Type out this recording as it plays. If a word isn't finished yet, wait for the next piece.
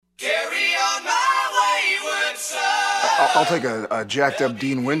I'll take a jacked up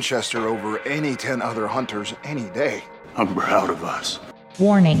Dean Winchester over any 10 other hunters any day. I'm proud of us.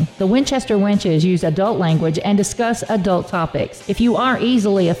 Warning, the Winchester Wenches use adult language and discuss adult topics. If you are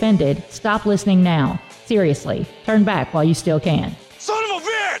easily offended, stop listening now. Seriously, turn back while you still can. Son of a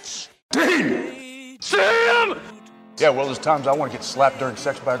bitch! Dean! Sam! Yeah, well, there's times I want to get slapped during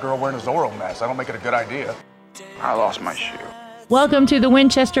sex by a girl wearing a Zorro mask. I don't make it a good idea. I lost my shoe. Welcome to the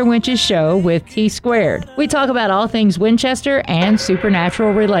Winchester Wenches Show with T Squared. We talk about all things Winchester and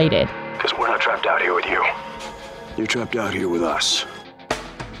supernatural related. Because we're not trapped out here with you. You're trapped out here with us.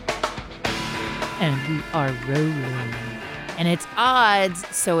 And we are rolling. And it's odds,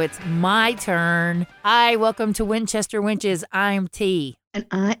 so it's my turn. Hi, welcome to Winchester Wenches. I'm T. And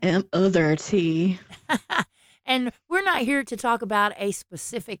I am other T. And we're not here to talk about a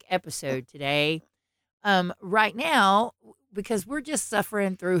specific episode today. Right now, because we're just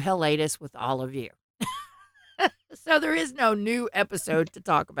suffering through Hellatus with all of you. So there is no new episode to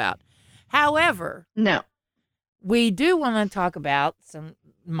talk about. However, No. we do want to talk about some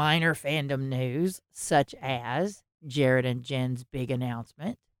minor fandom news, such as Jared and Jen's big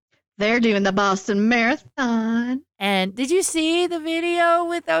announcement. They're doing the Boston Marathon. And did you see the video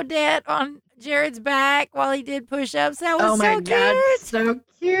with Odette on Jared's back while he did push-ups? That was so cute. So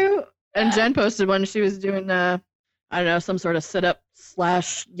cute. And Jen posted one. She was doing, I don't know, some sort of sit-up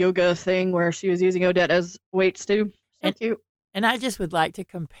 / yoga thing where she was using Odette as weights too. So cute. And I just would like to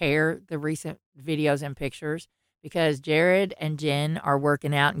compare the recent videos and pictures because Jared and Jen are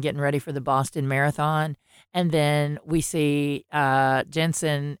working out and getting ready for the Boston Marathon. And then we see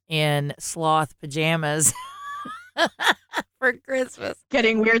Jensen in sloth pajamas for Christmas.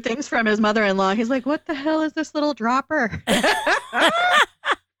 Getting weird things from his mother-in-law. He's like, what the hell is this little dropper?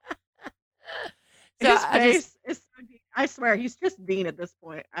 So his face is so Dean. I swear, he's just Dean at this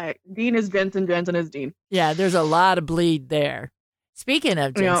point. Dean is Jensen, Jensen is Dean. Yeah, there's a lot of bleed there. Speaking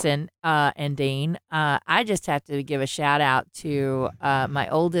of Jensen and Dean, I just have to give a shout out to my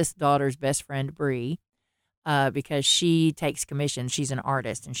oldest daughter's best friend, Bree, because she takes commissions. She's an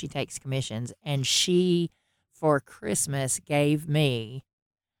artist and she takes commissions. And she, for Christmas, gave me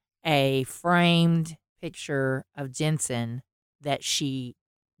a framed picture of Jensen that she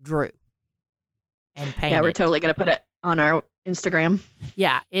drew and painted. Yeah, we're totally going to put it on our Instagram.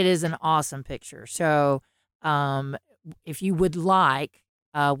 Yeah, it is an awesome picture. So if you would like,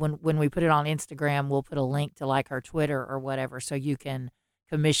 when we put it on Instagram, we'll put a link to like her Twitter or whatever so you can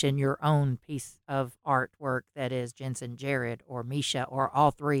commission your own piece of artwork that is Jensen, Jared, or Misha, or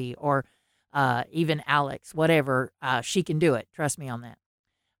all three, or even Alex, whatever. She can do it. Trust me on that.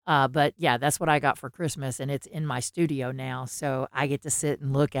 But yeah, that's what I got for Christmas, and it's in my studio now, so I get to sit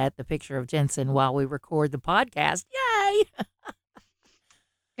and look at the picture of Jensen while we record the podcast. Yay!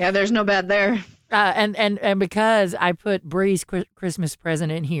 Yeah, there's no bad there. And because I put Bree's Christmas present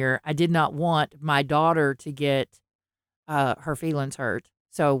in here, I did not want my daughter to get her feelings hurt.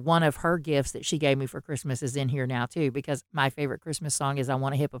 So one of her gifts that she gave me for Christmas is in here now too, because my favorite Christmas song is "I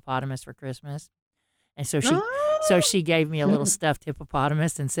Want a Hippopotamus for Christmas," and so she gave me a little stuffed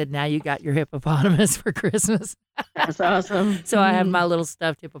hippopotamus and said, "Now you got your hippopotamus for Christmas." That's awesome. So I have my little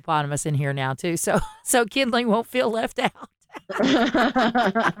stuffed hippopotamus in here now too. So Kindling won't feel left out.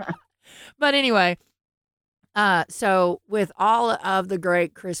 But anyway, so with all of the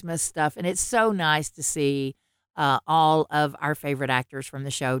great Christmas stuff, and it's so nice to see all of our favorite actors from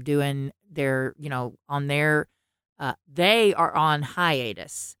the show doing their, on their, they are on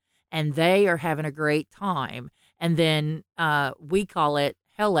hiatus and they are having a great time. And then we call it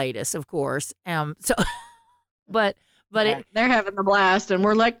Hellatus, of course. But they're having the blast, and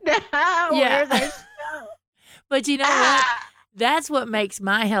we're like, no, yeah. where's our show? But you know what? That's what makes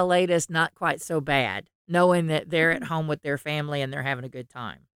my Hellatus not quite so bad, knowing that they're at home with their family and they're having a good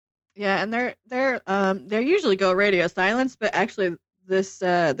time. Yeah, and they're usually go radio silence, but actually this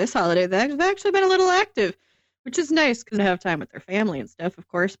holiday they've actually been a little active, which is nice because they have time with their family and stuff, of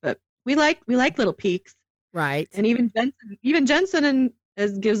course. But we like little peeks, right? And even Jensen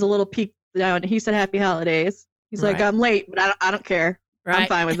gives a little peek down. He said happy holidays. He's like, I'm late, but I don't care. Right? I'm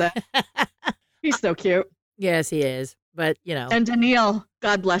fine with that. He's so cute. Yes, he is. But and Danielle,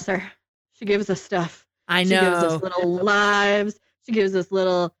 God bless her, she gives us stuff. I know. She gives us little lives. She gives us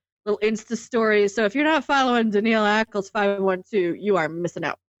little Insta stories. So if you're not following Danielle Ackles 512, you are missing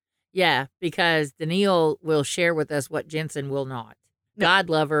out. Yeah, because Danielle will share with us what Jensen will not. No. God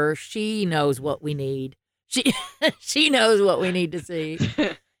love her. She knows what we need. She knows what we need to see.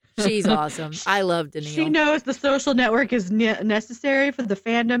 She's awesome. I love Danielle. She knows the social network is necessary for the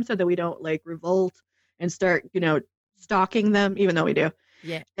fandom so that we don't revolt and start, stalking them, even though we do.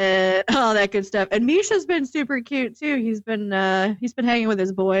 Yeah. and all that good stuff. And Misha's been super cute too. He's been hanging with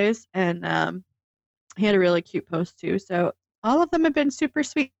his boys, and he had a really cute post too. So all of them have been super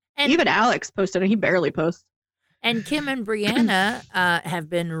sweet. And even Alex posted, and he barely posts. And Kim and Brianna have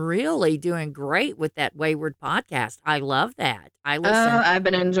been really doing great with that Wayward podcast. I love that. I listen. I've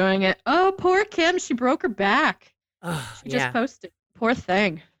been enjoying it. Oh, poor Kim. She broke her back. Oh, She just posted. Poor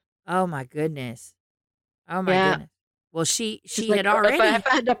thing. Oh, my goodness. Oh, my goodness. Well, she like, had already. If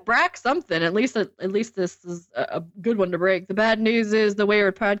I had to break something, at least this is a good one to break. The bad news is the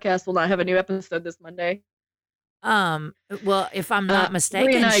Wayward podcast will not have a new episode this Monday. Well, if I'm not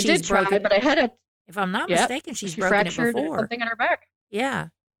mistaken, and I she's did try, broken. but I had a. If I'm not Yep. mistaken, she's She broken it fractured before. something in her back. Yeah.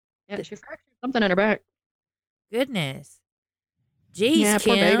 Yeah, she fractured something in her back. Goodness. Jeez, Yeah,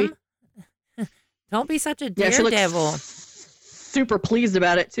 poor baby. Kim. Don't be such a Yeah, she looks daredevil. super pleased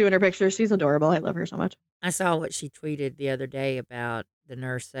about it too in her picture. She's adorable. I love her so much. I saw what she tweeted the other day about the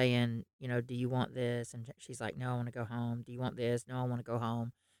nurse saying, do you want this? And she's like, no, I want to go home. Do you want this? No, I want to go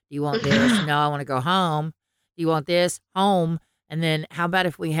home. Do you want this? No, I want to go home. Do you want this? Home. And then how about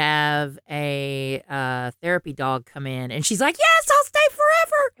if we have a therapy dog come in? And she's like, yes, I'll stay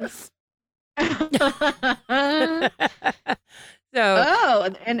forever.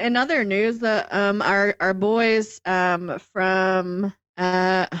 So, and in other news, the our boys from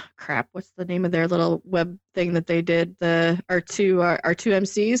crap, what's the name of their little web thing that they did? Our two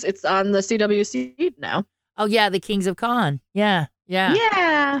MCs. It's on the CWC now. Oh yeah, the Kings of Con. Yeah.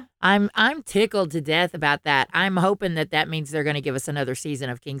 I'm tickled to death about that. I'm hoping that means they're going to give us another season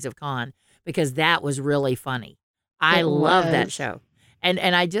of Kings of Con because that was really funny. I love that show, and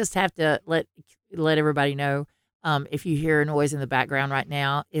I just have to let everybody know. If you hear a noise in the background right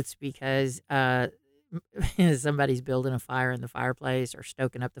now, it's because somebody's building a fire in the fireplace or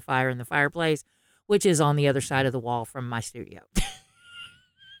stoking up the fire in the fireplace, which is on the other side of the wall from my studio.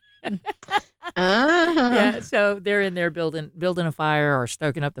 Yeah, so they're in there building a fire or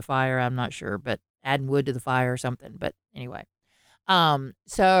stoking up the fire. I'm not sure, but adding wood to the fire or something. But anyway,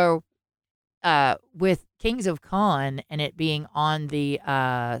 so with Kings of Con and it being on the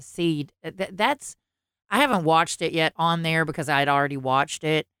seed, that's I haven't watched it yet on there because I'd already watched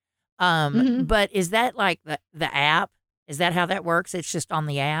it. But is that like the app? Is that how that works? It's just on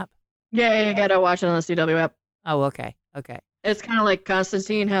the app? Yeah, you gotta watch it on the CW app. Oh, okay. It's kind of like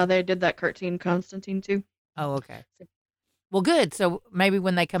Constantine, how they did that cartoon Constantine too. Oh, okay. Well, good. So maybe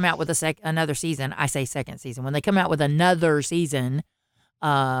when they come out with another season, I say second season, when they come out with another season,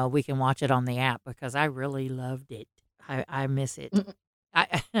 we can watch it on the app because I really loved it. I miss it.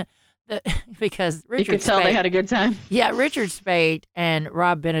 Because Richard You could tell they had a good time. Yeah, Richard Speight and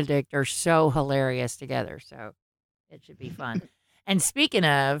Rob Benedict are so hilarious together, so it should be fun. And speaking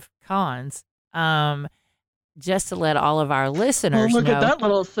of cons, just to let all of our listeners look know. at that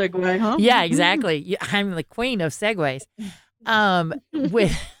little segue, huh? Yeah, exactly. I'm the queen of segues.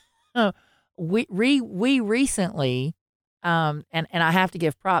 We recently, and I have to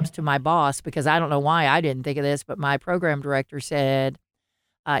give props to my boss because I don't know why I didn't think of this, but my program director said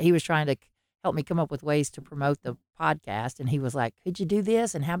he was trying to help me come up with ways to promote the podcast, and he was like, "Could you do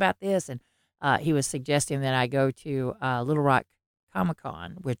this? And how about this?" And he was suggesting that I go to Little Rock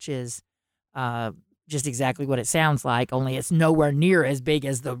Comic-Con, which is just exactly what it sounds like, only it's nowhere near as big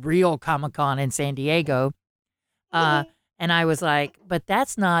as the real Comic-Con in San Diego. And I was like, but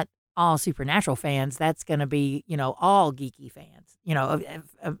that's not all Supernatural fans. That's going to be, all geeky fans,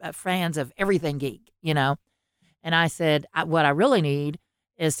 fans of everything geek, And I said, what I really need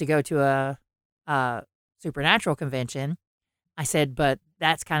is to go to a Supernatural convention. I said, but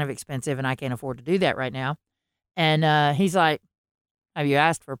that's kind of expensive and I can't afford to do that right now. And he's like, have you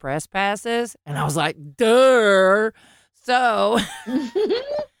asked for press passes? And I was like, duh. So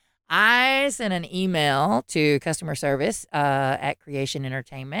I sent an email to customer service at Creation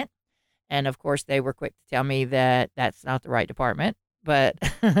Entertainment. And of course, they were quick to tell me that that's not the right department. But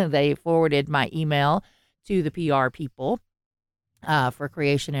they forwarded my email to the PR people for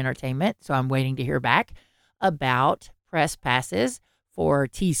Creation Entertainment. So I'm waiting to hear back about press passes for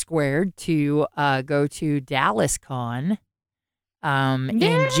T Squared to go to Dallas Con.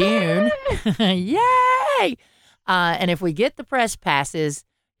 In June. Yay! And if we get the press passes,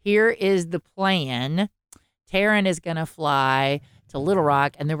 here is the plan. Taryn is going to fly to Little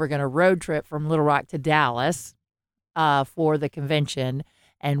Rock, and then we're going to road trip from Little Rock to Dallas for the convention,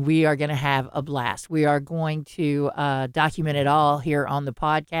 and we are going to have a blast. We are going to document it all here on the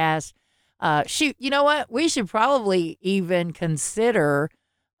podcast. Shoot, you know what? We should probably even consider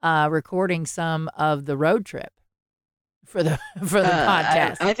recording some of the road trip for the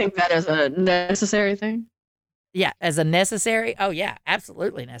podcast. I think that is a necessary thing. Yeah, as a necessary. Oh yeah,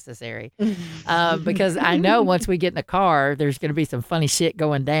 absolutely necessary. Because I know once we get in the car, there's going to be some funny shit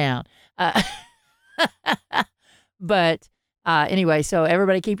going down. Uh, but anyway, so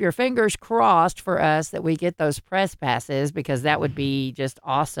everybody keep your fingers crossed for us that we get those press passes, because that would be just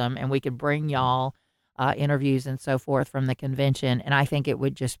awesome, and we could bring y'all interviews and so forth from the convention, and I think it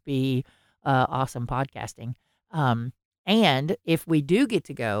would just be awesome podcasting. And if we do get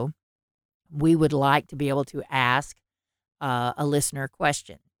to go, we would like to be able to ask a listener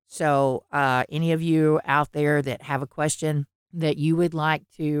question. So any of you out there that have a question that you would like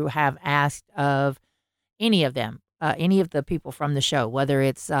to have asked of any of them, any of the people from the show, whether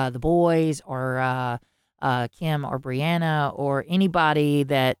it's the boys or Kim or Brianna or anybody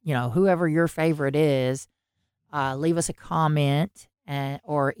that, whoever your favorite is, leave us a comment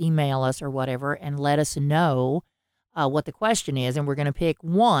or email us or whatever and let us know what the question is. And we're going to pick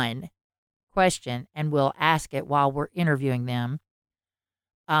one question and we'll ask it while we're interviewing them.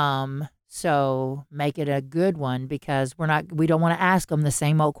 So make it a good one, because we don't want to ask them the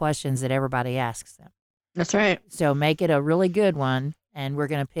same old questions that everybody asks them. That's right. So make it a really good one, and we're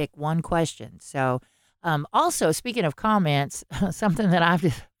going to pick one question. So, also speaking of comments, something that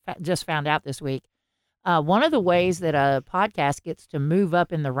I've just found out this week, one of the ways that a podcast gets to move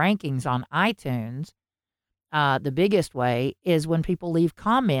up in the rankings on iTunes, the biggest way, is when people leave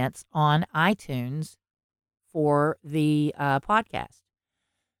comments on iTunes for the podcast.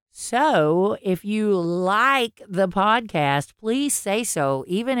 So if you like the podcast, please say so,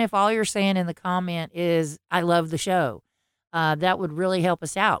 even if all you're saying in the comment is, I love the show. That would really help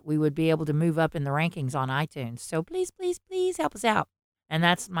us out. We would be able to move up in the rankings on iTunes. So please, please, please help us out. And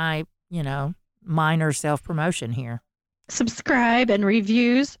that's my, minor self-promotion here. Subscribe and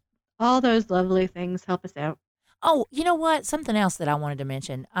reviews. All those lovely things help us out. Oh, you know what? Something else that I wanted to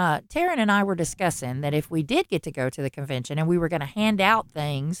mention. Taryn and I were discussing that if we did get to go to the convention and we were going to hand out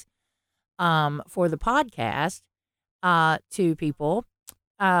things for the podcast to people,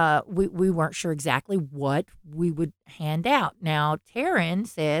 we weren't sure exactly what we would hand out. Now, Taryn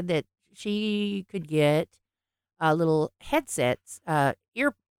said that she could get little headsets,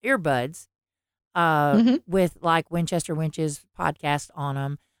 earbuds with like Winchester Wenches podcast on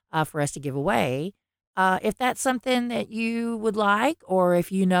them for us to give away. If that's something that you would like, or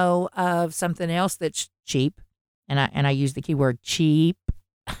if you know of something else that's cheap, and I use the keyword cheap,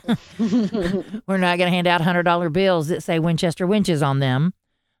 we're not going to hand out $100 bills that say Winchester Wenches on them.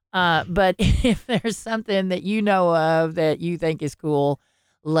 But if there's something that you know of that you think is cool,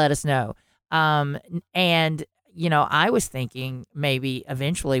 let us know. And I was thinking maybe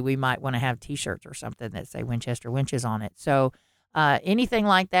eventually we might want to have T-shirts or something that say Winchester Wenches on it. So. Anything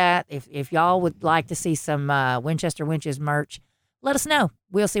like that, if y'all would like to see some Winchester Wenches merch, let us know.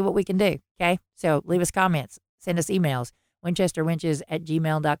 We'll see what we can do, okay? So leave us comments, send us emails,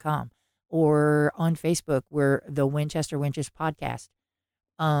 winchesterwenches@gmail.com, or on Facebook, we're the Winchester Wenches Podcast.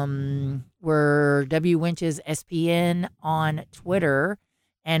 We're W Wenches SPN on Twitter,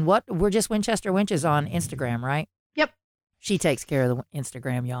 and we're just Winchester Wenches on Instagram, right? Yep. She takes care of the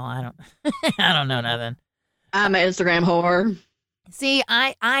Instagram, y'all. I don't know nothing. I'm an Instagram whore. See,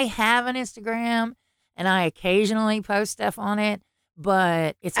 I have an Instagram, and I occasionally post stuff on it,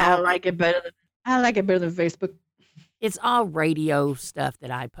 but I like it better than Facebook. It's all radio stuff that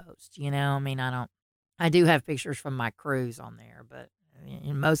I post. I mean, I do have pictures from my cruise on there, but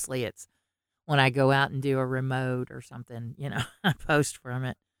mostly it's when I go out and do a remote or something. I post from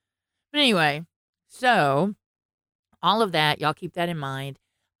it. But anyway, so all of that, y'all keep that in mind.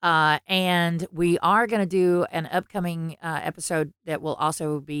 And we are going to do an upcoming episode that will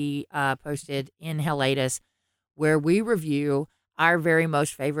also be posted in Hellatus, where we review our very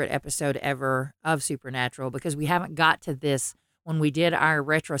most favorite episode ever of Supernatural, because we haven't got to this when we did our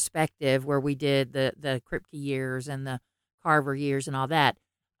retrospective where we did the Kripke years and the Carver years and all that.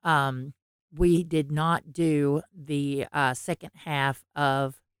 We did not do the second half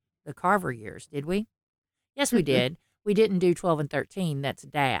of the Carver years, did we? Yes, we did. We didn't do 12 and 13. That's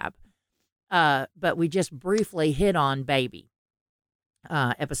Dab. But we just briefly hit on Baby,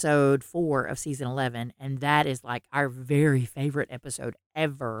 episode 4 of season 11. And that is like our very favorite episode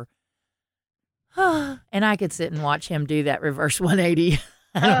ever. And I could sit and watch him do that reverse 180.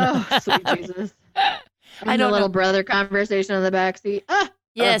 Oh, sweet Jesus. I don't little know. brother conversation in the backseat.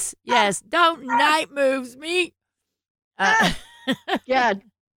 Yes. Don't night moves me. Yeah.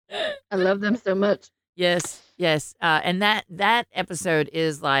 I love them so much. Yes. And that episode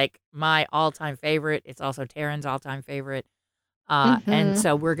is like my all-time favorite. It's also Taryn's all-time favorite. And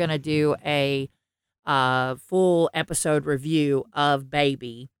so we're going to do a full episode review of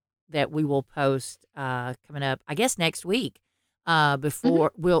Baby that we will post coming up, I guess next week.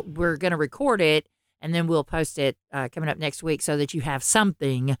 Before we're going to record it, and then we'll post it coming up next week so that you have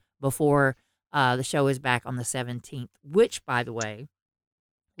something before the show is back on the 17th, which, by the way,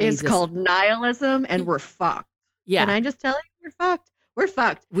 it's called nihilism, and we're fucked. Yeah. Can I just tell you, we're fucked? We're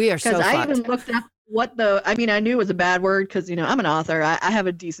fucked. We are so fucked. Because I even looked up I knew it was a bad word because, I'm an author. I have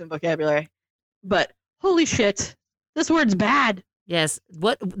a decent vocabulary. But holy shit, this word's bad. Yes.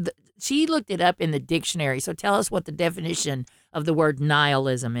 She looked it up in the dictionary. So tell us what the definition of the word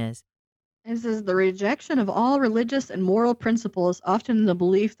nihilism is. This is the rejection of all religious and moral principles, often in the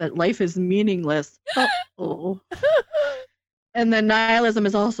belief that life is meaningless. Oh. And then nihilism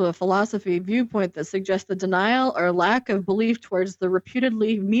is also a philosophy viewpoint that suggests the denial or lack of belief towards the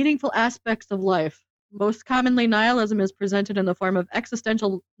reputedly meaningful aspects of life. Most commonly, nihilism is presented in the form of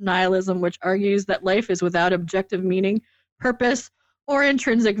existential nihilism, which argues that life is without objective meaning, purpose, or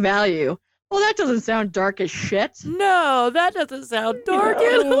intrinsic value. Well, that doesn't sound dark as shit. No, that doesn't sound dark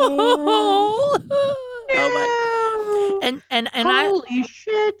at all. Oh my! And holy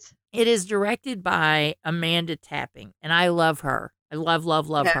shit! It is directed by Amanda Tapping, and I love her. I love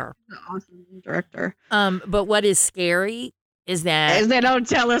her. She's an awesome director. But what is scary is that they don't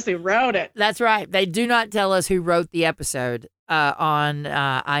tell us who wrote it. That's right. They do not tell us who wrote the episode on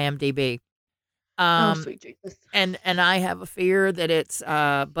IMDb. Sweet Jesus. And I have a fear that it's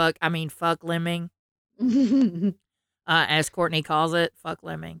fuck lemming, as Courtney calls it, fuck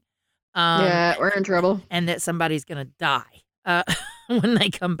lemming. Yeah, we're in trouble. And that somebody's gonna die when they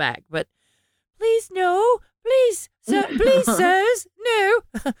come back. But please no, please, please, sirs, no.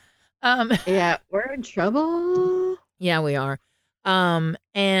 Yeah, we're in trouble. Yeah, we are.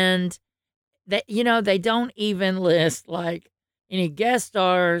 And that they don't even list like any guest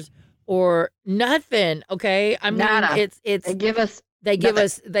stars or nothing. Okay, I mean Nada. it's they give us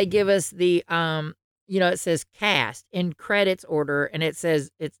the it says cast in credits order, and it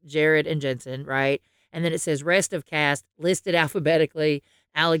says it's Jared and Jensen, right? And then it says rest of cast listed alphabetically: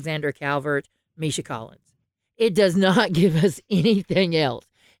 Alexander Calvert, Misha Collins. It does not give us anything else.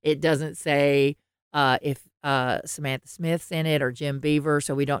 It doesn't say if Samantha Smith's in it or Jim Beaver,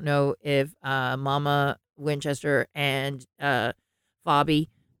 so we don't know if Mama Winchester and Bobby.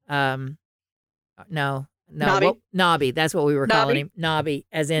 Nobby. Nobby. That's what we were calling him. Nobby,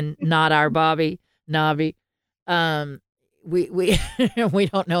 as in not our Bobby. Nobby. We we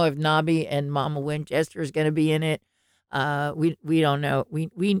don't know if Nobby and Mama Winchester is going to be in it. We don't know.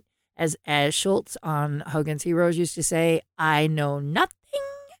 We as Schultz on Hogan's Heroes used to say, I know nothing.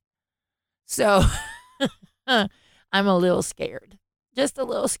 So I'm a little scared. Just a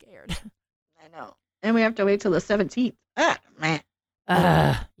little scared. I know. And we have to wait till the 17th. Man.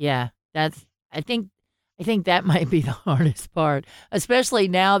 Yeah. I think that might be the hardest part, especially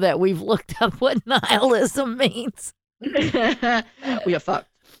now that we've looked up what nihilism means. We are fucked.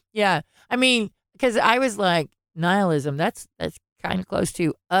 Yeah. I mean, because I was like, nihilism, that's kind of close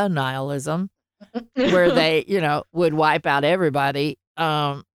to annihilism, where they, would wipe out everybody.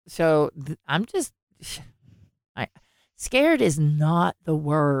 So I'm just, scared is not the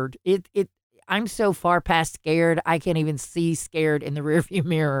word. I'm so far past scared, I can't even see scared in the rearview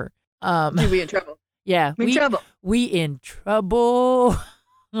mirror. We in trouble. Yeah. We in trouble. We in trouble.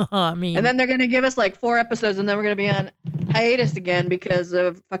 I mean. And then they're going to give us like 4 episodes, and then we're going to be on hiatus again because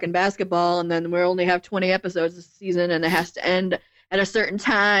of fucking basketball, and then we'll only have 20 episodes this season, and it has to end at a certain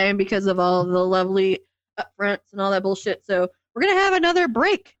time because of all the lovely upfronts and all that bullshit. So we're going to have another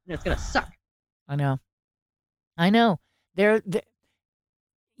break, and it's going to suck. I know. They're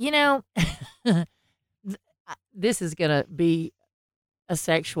this is going to be a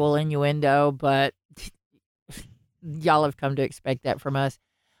sexual innuendo, but y'all have come to expect that from us.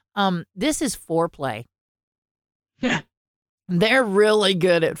 This is foreplay. Yeah. They're really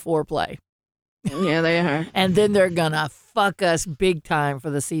good at foreplay. Yeah, they are. And then they're going to fuck us big time for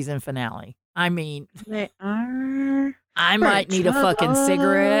the season finale. I mean, they are. I might need a fucking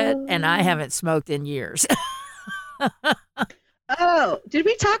cigarette, and I haven't smoked in years. Oh, did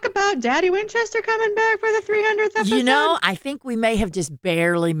we talk about Daddy Winchester coming back for the 300th episode? I think we may have just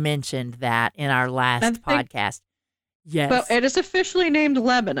barely mentioned that in our last podcast. Yes. But it is officially named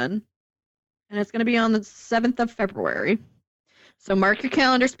Lebanon, and it's going to be on the 7th of February. So mark your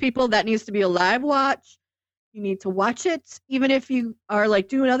calendars, people. That needs to be a live watch. You need to watch it. Even if you are like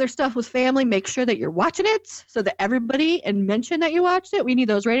doing other stuff with family, make sure that you're watching it so that everybody and mention that you watched it. We need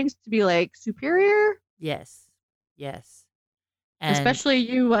those ratings to be like superior. Yes. And especially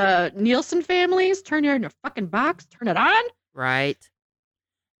you Nielsen families, turn your fucking box, turn it on. Right.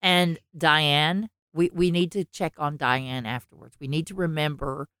 And Diane, we need to check on Diane afterwards. We need to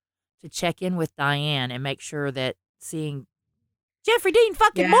remember to check in with Diane and make sure that seeing Jeffrey Dean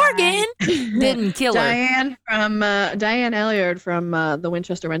fucking Morgan didn't kill her. Diane Elliott from the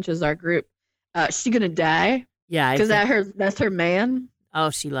Winchester Wenches, our group. She gonna die? Yeah, because that's her man. Oh,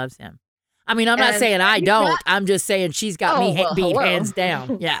 she loves him. I mean, I'm not saying I don't. I'm just saying she's got me beat hands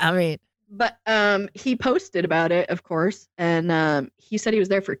down. Yeah, I mean. But he posted about it, of course, and he said he was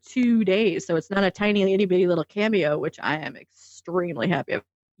there for 2 days, so it's not a tiny itty bitty little cameo, which I am extremely happy about.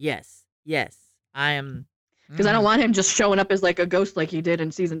 Yes, I am. Because I don't want him just showing up as like a ghost like he did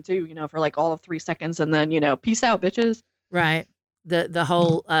in season 2, for like all of 3 seconds, and then peace out, bitches. Right. The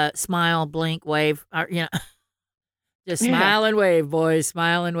whole smile, blink, wave, just smile and wave, boys,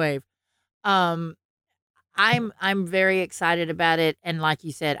 smile and wave. I'm very excited about it, and like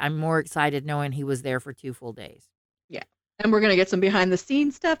you said, I'm more excited knowing he was there for 2 full days. Yeah, and we're gonna get some behind the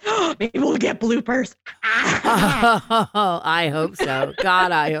scenes stuff. Maybe we'll get bloopers. I hope so.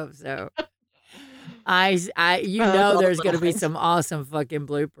 God, I hope so. There's gonna be some awesome fucking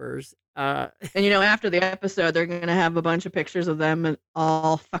bloopers. And after the episode, they're gonna have a bunch of pictures of them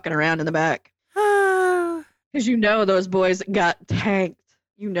all fucking around in the back. Because those boys got tanked.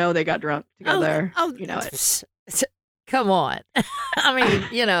 They got drunk together. It. Come on. I mean,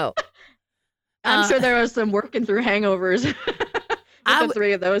 I'm sure there was some working through hangovers with the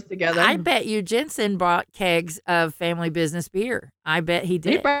 3 of those together. I bet you Jensen brought kegs of family business beer. I bet he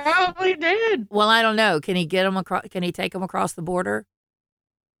did. He probably did. Well, I don't know. Can he get them across? Can he take them across the border?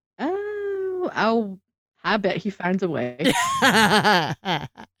 Oh, I bet he finds a way.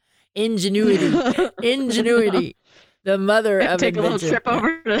 Ingenuity. The mother of take invention. A little trip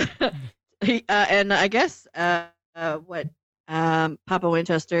over to and I guess Papa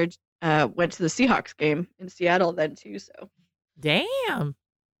Winchester went to the Seahawks game in Seattle then too. So damn.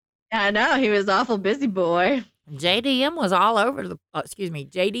 Yeah, I know he was awful busy boy. JDFM was all over the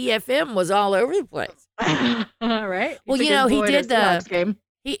place. All right. Well, he did the game.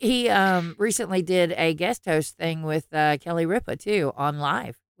 He recently did a guest host thing with Kelly Ripa too on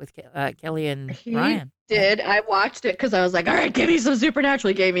live with Kelly and Ryan. Did I watched it because I was like, all right, give me some Supernatural.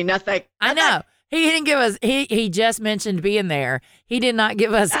 He gave me nothing. I know he didn't give us. He just mentioned being there. He did not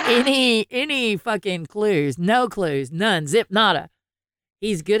give us any fucking clues. No clues. None. Zip nada.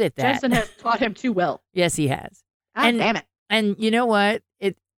 He's good at that. Jensen has taught him too well. Yes, he has. Damn it. And you know what?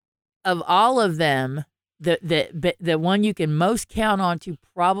 Of all of them, the one you can most count on to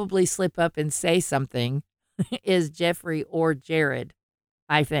probably slip up and say something is Jeffrey or Jared,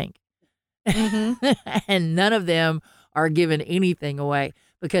 I think. Mm-hmm. And none of them are giving anything away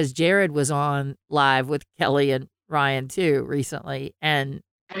because Jared was on live with Kelly and Ryan too recently and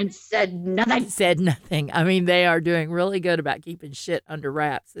said nothing. I mean, they are doing really good about keeping shit under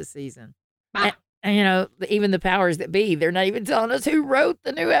wraps this season. And even the powers that be, they're not even telling us who wrote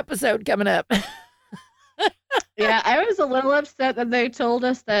the new episode coming up. Yeah, I was a little upset that they told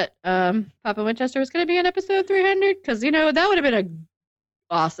us that Papa Winchester was going to be in episode 300 because, that would have been a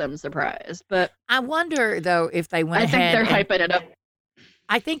awesome surprise. But I wonder, though, if they went ahead. I think they're hyping it up.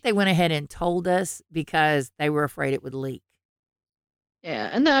 I think they went ahead and told us because they were afraid it would leak. Yeah,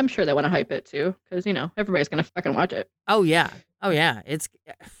 and I'm sure they want to hype it, too, because, everybody's going to fucking watch it. Oh, yeah. It's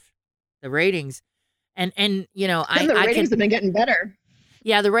the ratings. And the ratings have been getting better.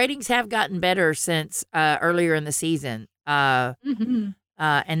 Yeah, the ratings have gotten better since earlier in the season. And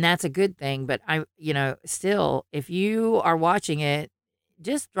that's a good thing. But still, if you are watching it,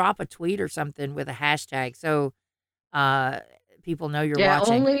 just drop a tweet or something with a hashtag so people know you're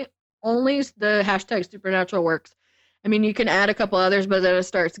watching. Yeah, only the hashtag Supernatural works. I mean, you can add a couple others, but then it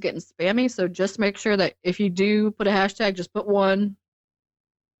starts getting spammy. So just make sure that if you do put a hashtag, just put one.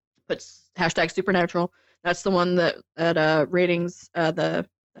 Put hashtag Supernatural. That's the one that ratings I don't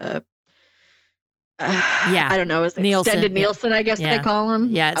know, is Nielsen. Extended Nielsen, I guess they call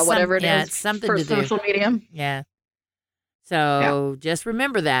them. Yeah, whatever it is. It's something for to social do. media. Yeah. So just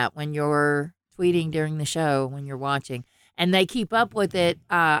remember that when you're tweeting during the show, when you're watching, and they keep up with it.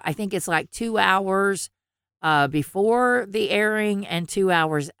 I think it's like 2 hours before the airing and 2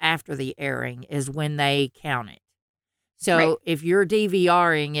 hours after the airing is when they count it. So if you're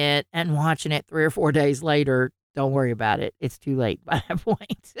DVRing it and watching it 3 or 4 days later, don't worry about it. It's too late by that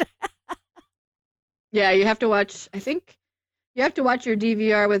point. Yeah, you have to watch. I think you have to watch your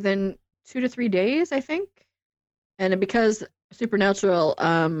DVR within 2 to 3 days, I think. And because Supernatural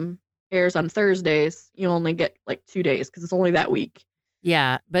airs on Thursdays, you only get like 2 days because it's only that week.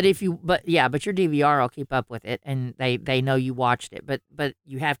 Yeah, but your DVR will keep up with it, and they know you watched it. But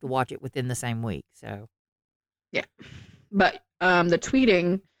you have to watch it within the same week. So yeah, but the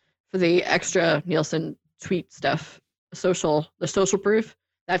tweeting for the extra Nielsen tweet stuff, the social proof,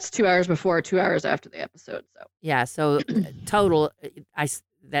 That's 2 hours before, 2 hours after the episode. So Yeah, so total,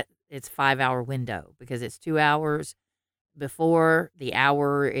 that it's 5-hour window because it's 2 hours before the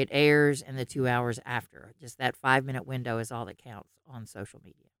hour it airs and the 2 hours after. Just that 5-minute window is all that counts on social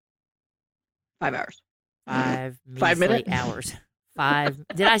media. 5 hours. 5 5 measly minutes? hours. 5.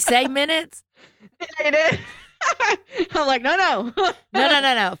 Did I say minutes? I did. I'm like, no.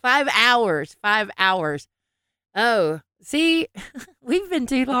 No. 5 hours. 5 hours. Oh, see, we've been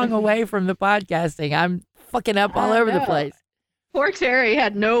too long away from the podcasting. I'm fucking up all over the place. Poor Terry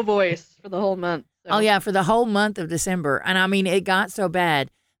had no voice for the whole month. So. Oh, yeah, for the whole month of December. And I mean, it got so bad.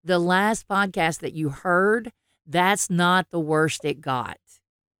 The last podcast that you heard, that's not the worst it got.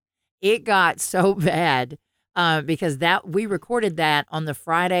 It got so bad because we recorded that on the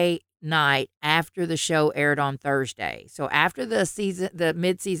Friday night after the show aired on Thursday. So after the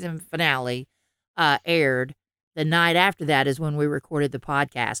mid-season finale aired, the night after that is when we recorded the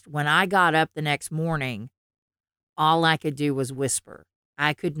podcast. When I got up the next morning, all I could do was whisper.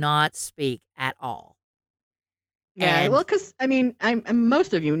 I could not speak at all. Yeah, well, because I mean,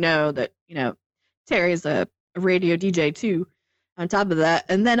 most of you know that Terry's a radio DJ too. On top of that,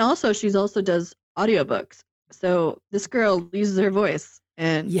 and then also she also does audiobooks. So this girl uses her voice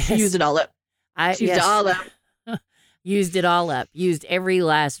and she used it all up. She used it all up. Used it all up. Used every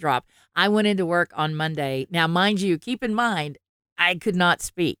last drop. I went into work on Monday. Now, mind you, keep in mind, I could not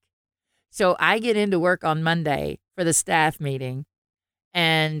speak. So I get into work on Monday for the staff meeting.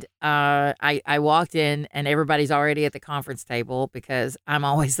 And I walked in and everybody's already at the conference table because I'm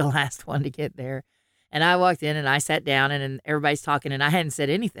always the last one to get there. And I walked in and I sat down and everybody's talking and I hadn't said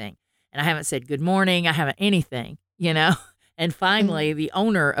anything. And I haven't said good morning. I haven't anything, And finally, the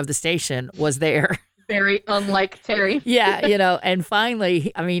owner of the station was there. Very unlike Terry. Yeah, and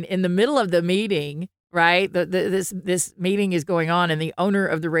finally, I mean, in the middle of the meeting, right, this meeting is going on and the owner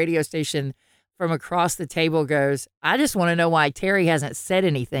of the radio station from across the table goes, I just want to know why Terry hasn't said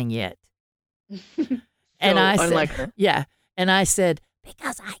anything yet. And I said, yeah. And I said,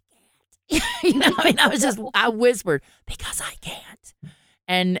 because I can't. I whispered, because I can't.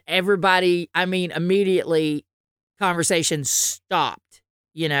 And everybody, immediately conversation stopped,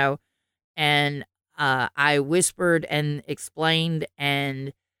 and I whispered and explained,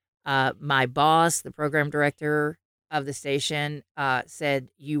 and my boss, the program director of the station, said,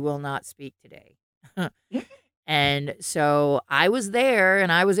 you will not speak today. And so I was there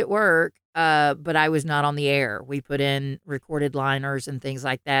and I was at work, but I was not on the air. We put in recorded liners and things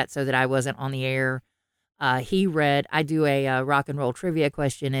like that so that I wasn't on the air. I do a rock and roll trivia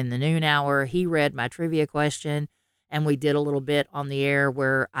question in the noon hour. He read my trivia question and we did a little bit on the air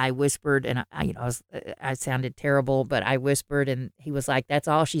where I whispered and I sounded terrible, but I whispered and he was like, that's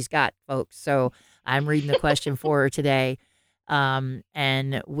all she's got, folks. So I'm reading the question for her today. And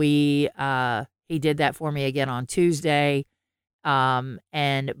he did that for me again on Tuesday.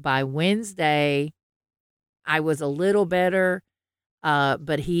 And by Wednesday, I was a little better,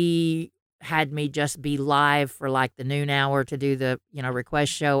 but he had me just be live for like the noon hour to do the,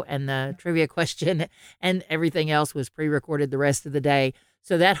 request show and the trivia question, and everything else was pre-recorded the rest of the day.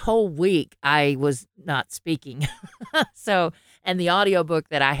 So that whole week I was not speaking. And the audiobook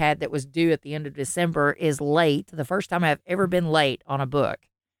that I had that was due at the end of December is late. The first time I've ever been late on a book.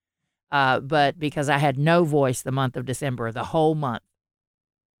 But because I had no voice the month of December, the whole month,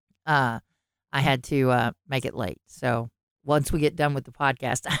 I had to make it late. So once we get done with the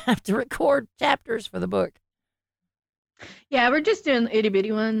podcast, I have to record chapters for the book. Yeah, we're just doing itty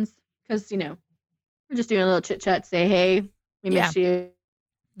bitty ones because, we're just doing a little chit chat, say, hey, we miss you.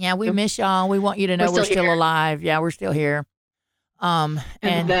 Yeah, we miss y'all. We want you to know we're still alive. Yeah, we're still here. And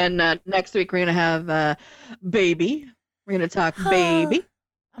then next week we're going to have Baby. We're going to talk Baby.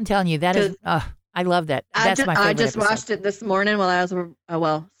 I'm telling you, that is, I love that. That's my favorite I just episode. watched it this morning while I was,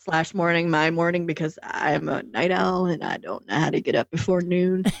 my morning, because I'm a night owl and I don't know how to get up before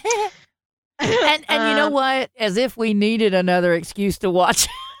noon. and you know what? As if we needed another excuse to watch.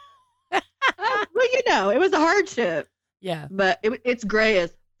 Well, it was a hardship. Yeah. But it's gray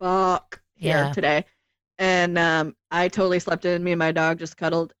as fuck here today. And I totally slept in. Me and my dog just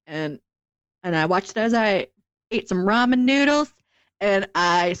cuddled. And I watched as I ate some ramen noodles. And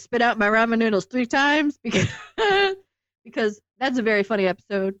I spit out my ramen noodles 3 times because that's a very funny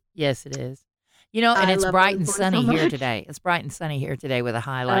episode. Yes, it is. And it's bright and sunny here today. It's bright and sunny here today with a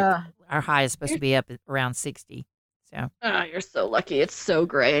high. Our high is supposed to be up at around 60. So. Oh, you're so lucky. It's so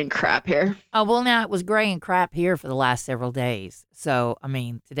gray and crap here. Oh, well, now it was gray and crap here for the last several days. So,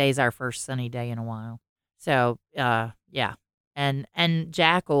 today's our first sunny day in a while. So, yeah. And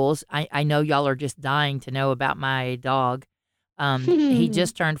jackals, I know y'all are just dying to know about my dog. He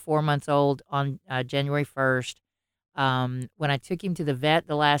just turned 4 months old on January 1st. When I took him to the vet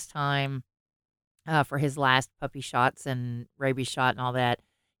the last time for his last puppy shots and rabies shot and all that,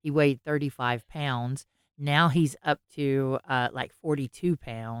 he weighed 35 pounds. Now he's up to like 42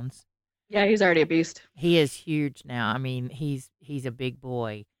 pounds. Yeah, he's already a beast. He is huge now. I mean, he's a big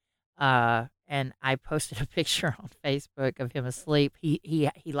boy. And I posted a picture on Facebook of him asleep.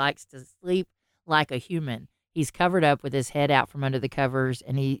 He likes to sleep like a human. He's covered up with his head out from under the covers,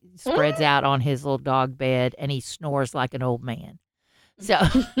 and he spreads out on his little dog bed, and he snores like an old man. So,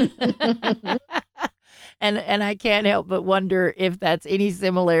 and I can't help but wonder if that's any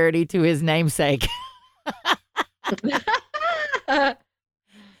similarity to his namesake.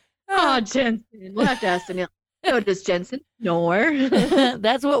 Oh, Jensen. We'll have to ask Danielle. So does Jensen snore?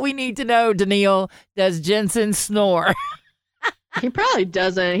 That's what we need to know, Danielle. Does Jensen snore? He probably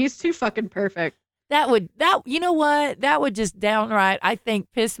doesn't. He's too fucking perfect. You know what? That would just downright, I think,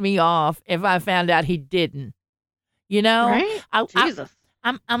 piss me off if I found out he didn't. You know? Right? Jesus.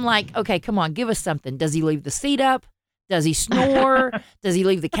 I'm like, okay, come on, give us something. Does he leave the seat up? Does he snore? Does he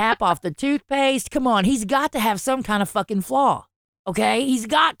leave the cap off the toothpaste? Come on, he's got to have some kind of fucking flaw. Okay? He's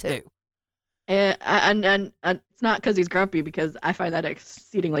got to. And it's not because he's grumpy, because I find that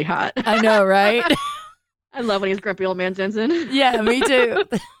exceedingly hot. I know, right? I love when he's grumpy old man Jensen. Yeah, me too.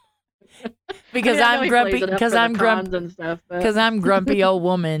 Because I'm grumpy. Because I'm grumpy. Because I'm grumpy old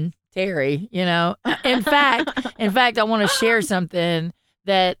woman Terry. You know. In fact, I want to share something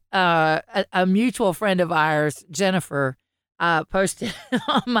that a mutual friend of ours, Jennifer, posted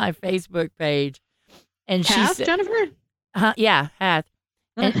on my Facebook page, and she said, Jennifer. Yeah, Hath.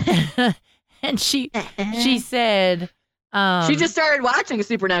 And she said, she just started watching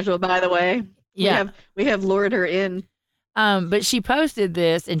Supernatural, by the way. Yeah, we have lured her in. But she posted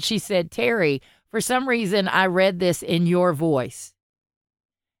this, and she said, Terry, for some reason I read this in your voice,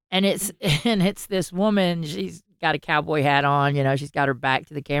 and it's this woman. She's got a cowboy hat on, you know. She's got her back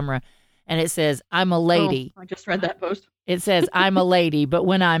to the camera, and it says, "I'm a lady." Oh, I just read that post. It says, "I'm a lady, but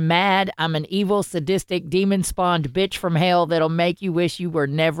when I'm mad, I'm an evil, sadistic, demon-spawned bitch from hell that'll make you wish you were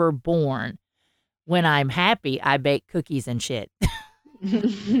never born. When I'm happy, I bake cookies and shit."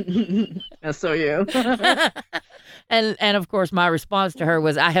 That's so you. and of course, my response to her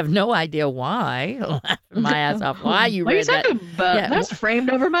was, "I have no idea why." Laughing my ass off. Why you read that? Yeah. That's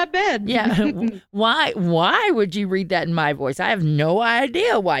framed over my bed. Yeah. Why would you read that in my voice? I have no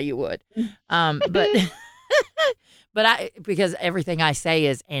idea why you would. But because everything I say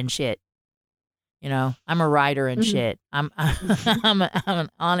is and shit. You know, I'm a writer and shit. I'm an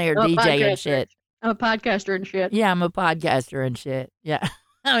on-air DJ and shit. I'm a podcaster and shit. Yeah, I'm a podcaster and shit. Yeah.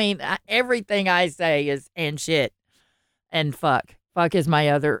 I mean, everything I say is and shit. And fuck. Fuck is my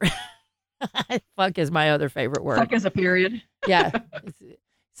other fuck is my other favorite word. Fuck is a period. Yeah.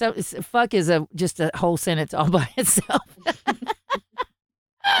 Fuck is just a whole sentence all by itself.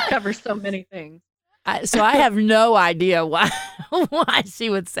 Covers so many things. So I have no idea why she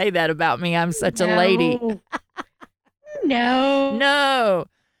would say that about me. I'm such a lady. No.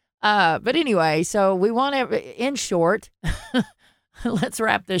 But anyway, so we want to, in short, let's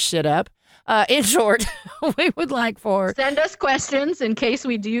wrap this shit up. In short, we would like for... Send us questions in case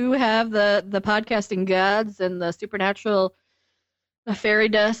we do have the podcasting gods and the supernatural fairy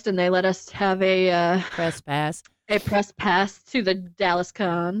dust, and they let us have a... press pass. A press pass to the Dallas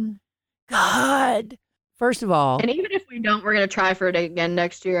Con. God. First of all... And even if we don't, we're going to try for it again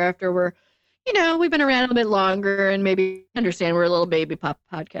next year after we're... You know, we've been around a little bit longer and maybe understand we're a little baby pop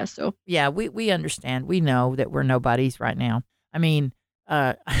podcast. So yeah, we understand. We know that we're nobodies right now. I mean,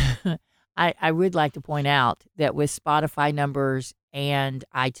 I would like to point out that with Spotify numbers and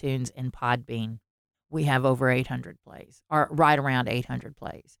iTunes and Podbean, we have over 800 plays, or right around 800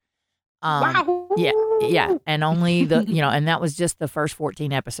 plays. Wow. Yeah. And only and that was just the first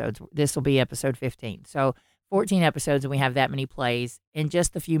 14 episodes. This will be episode 15. So 14 episodes, and we have that many plays in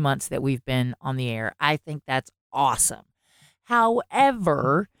just the few months that we've been on the air. I think that's awesome.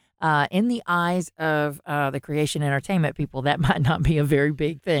 However, in the eyes of the creation entertainment people, that might not be a very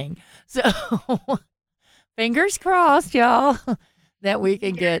big thing. So fingers crossed, y'all, that we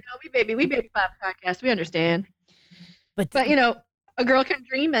can get. No, we baby pop podcast. We understand. But you know, a girl can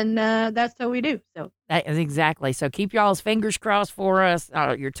dream, and that's what we do. So exactly. So keep y'all's fingers crossed for us,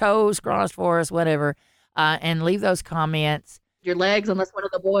 your toes crossed for us, whatever. And leave those comments. Your legs, unless one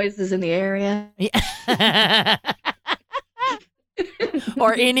of the boys is in the area. Yeah.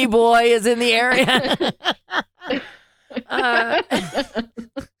 Or any boy is in the area.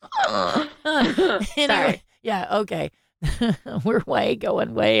 Anyway, yeah, okay. We're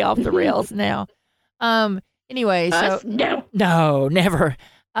going way off the rails now. Anyway, Us? No. No, never.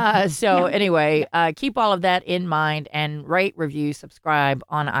 Anyway, keep all of that in mind and rate, review, subscribe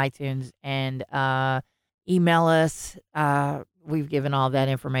on iTunes, and email us. We've given all that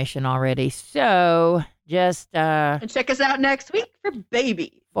information already. So just And check us out next week for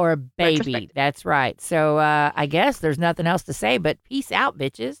Baby. For a baby. Retrospective. That's right. So I guess there's nothing else to say but peace out,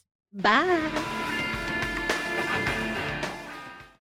 bitches. Bye.